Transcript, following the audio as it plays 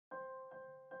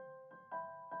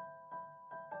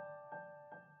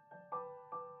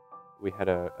we had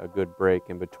a good break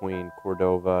in between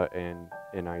Cordova and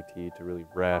NIT to really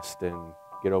rest and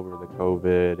get over the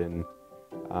COVID and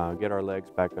get our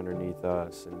legs back underneath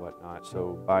us and whatnot.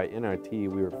 So by NIT, we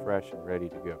were fresh and ready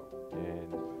to go.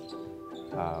 And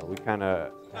we kind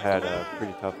of had a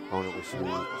pretty tough opponent with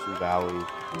Sioux Valley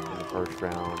in the first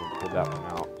round and pulled that one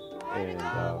out. And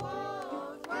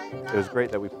it was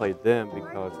great that we played them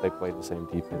because they played the same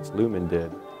defense Lumen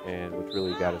did, and which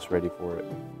really got us ready for it.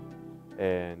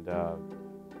 And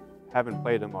having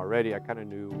played them already, I kind of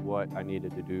knew what I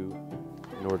needed to do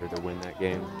in order to win that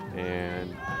game,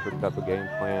 and cooked up a game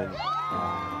plan.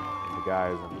 And the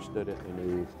guys understood it. They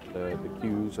knew the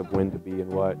cues of when to be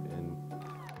and what. And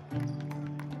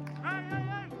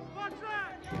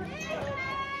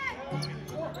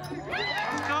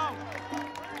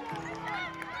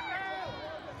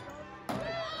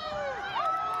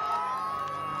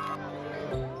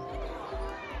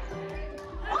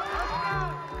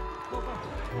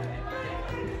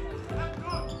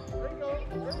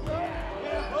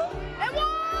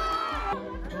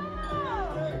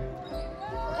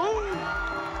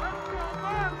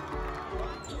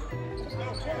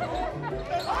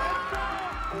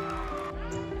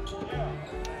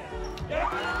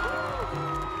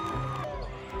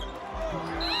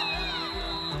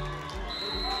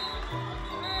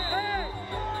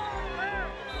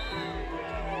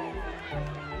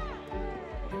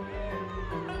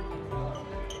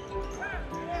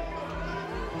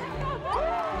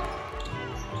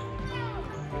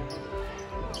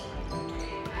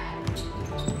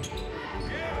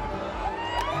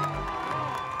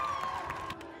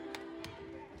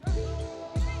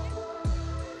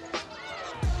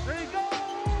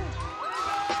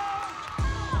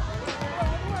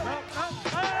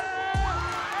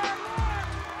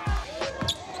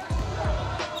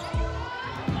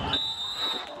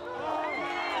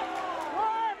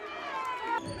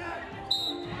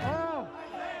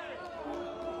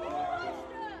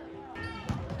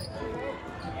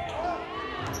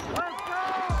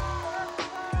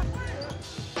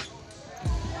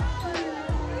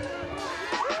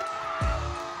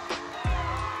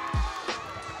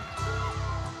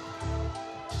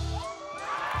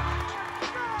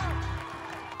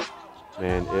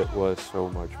man, it was so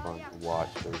much fun to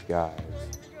watch those guys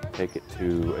take it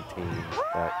to a team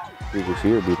that previous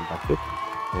year beat them by 50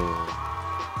 and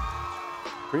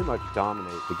pretty much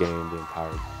dominate the game the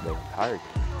entire game.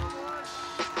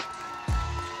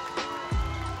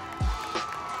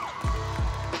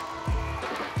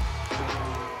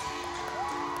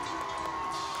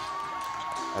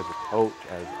 As a coach,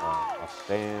 as a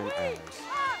fan, as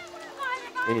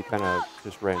any kind of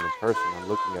just random person, I'm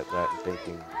looking at that and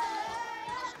thinking,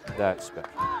 that's special.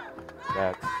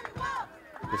 That's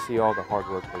to see all the hard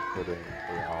work they put in,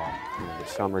 the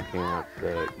summer camp,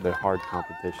 the hard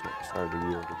competition at the start of the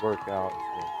year, the workouts,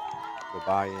 the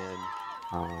buy-in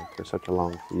for such a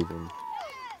long season.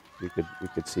 We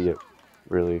could see it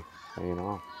really paying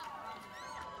off.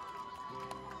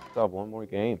 We still have one more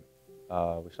game.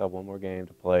 We still have one more game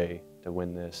to play to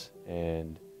win this,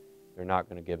 and they're not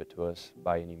going to give it to us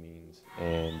by any means.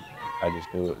 And I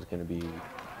just knew it was going to be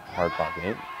a hard-fought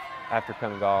game. After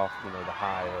coming off, the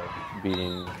high of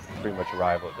beating pretty much a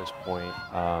rival at this point,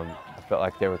 I felt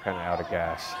like they were kind of out of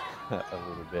gas a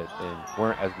little bit and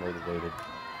weren't as motivated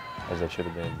as they should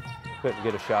have been. Couldn't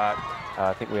get a shot.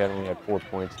 I think we only had 4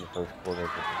 points in the first quarter,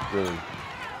 which really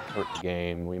hurt the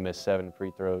game. We missed 7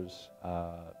 free throws.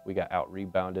 We got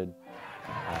out-rebounded.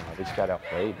 We just got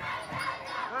outplayed.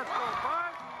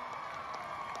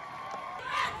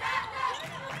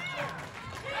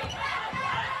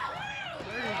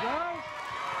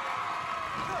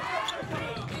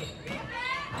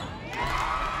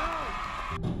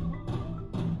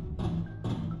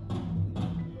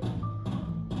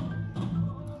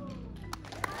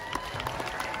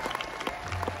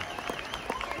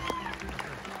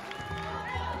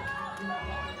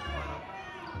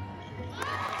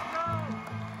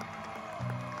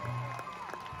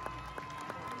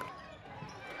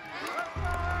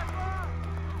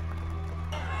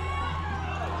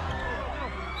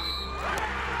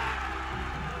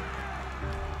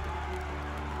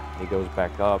 He goes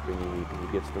back up and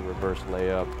he gets the reverse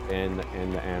layup and the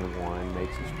and one,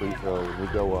 makes his free throw, and we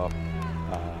go up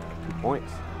 2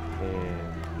 points.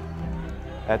 And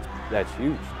that's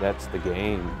huge. That's the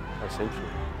game, essentially.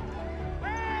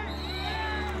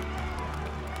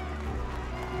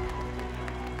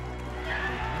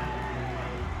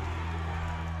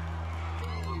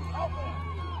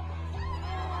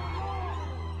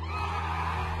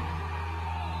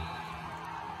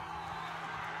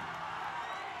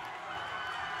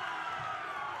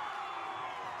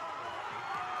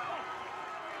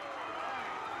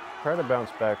 try to bounce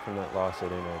back from that loss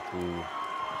at NIT.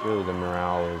 Really, the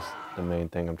morale is the main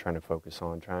thing I'm trying to focus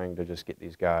on, trying to just get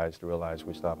these guys to realize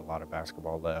we still have a lot of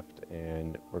basketball left,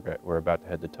 and we're about to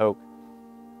head to Tok,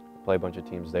 play a bunch of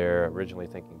teams there. Originally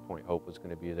thinking Point Hope was going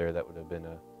to be there. That would have been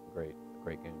a great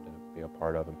game to be a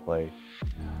part of and play.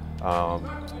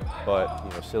 But, you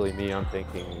know, silly me, I'm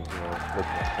thinking, you know,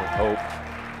 looking at Point Hope,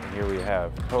 and here we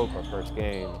have Tok, our first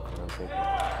game, and I'm thinking,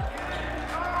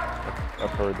 I've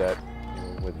heard that, you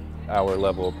know, with our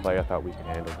level of play, I thought we could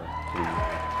handle them too.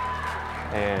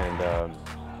 And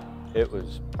it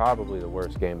was probably the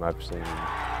worst game I've seen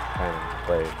Tanana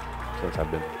play since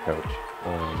I've been the coach.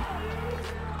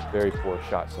 Very poor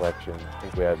shot selection. I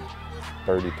think we had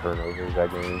 30 turnovers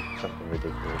that game, something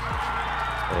ridiculous.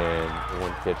 And the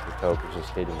one kid for Tok was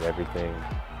just hitting everything.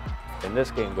 And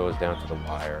this game goes down to the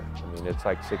wire. I mean, it's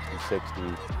like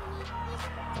 60-60,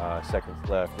 seconds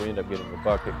left. We end up getting the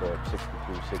bucket, go up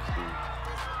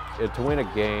 62-60. To win a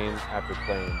game after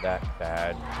playing that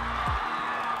bad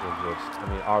was just, I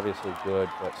mean, obviously good,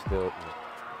 but still,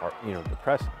 you know,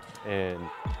 depressing. And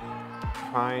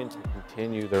trying to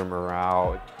continue their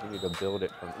morale and continue to build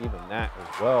it from even that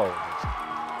as well was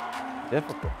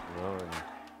difficult, you know.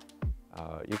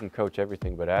 And you can coach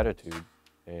everything but attitude.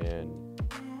 And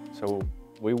so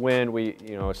we win, we,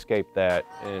 you know, escaped that,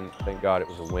 and thank God it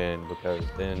was a win, because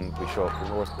then we show up for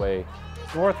Northway.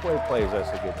 Northway plays us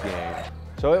a good game.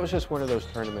 So it was just one of those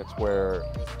tournaments where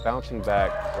bouncing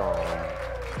back from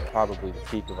probably the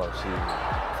peak of our season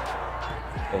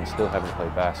and still having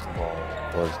played basketball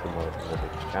was the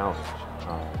biggest challenge.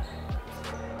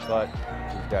 But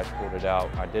these guys pulled it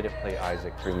out. I didn't play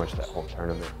Isaac pretty much that whole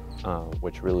tournament,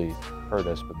 which really hurt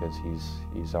us, because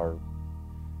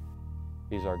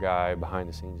he's our guy behind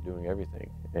the scenes doing everything.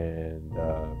 And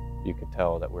you could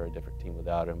tell that we're a different team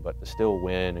without him, but to still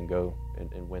win and go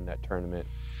and win that tournament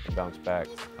and bounce back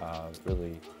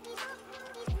really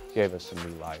gave us some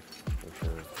new life, for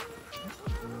sure.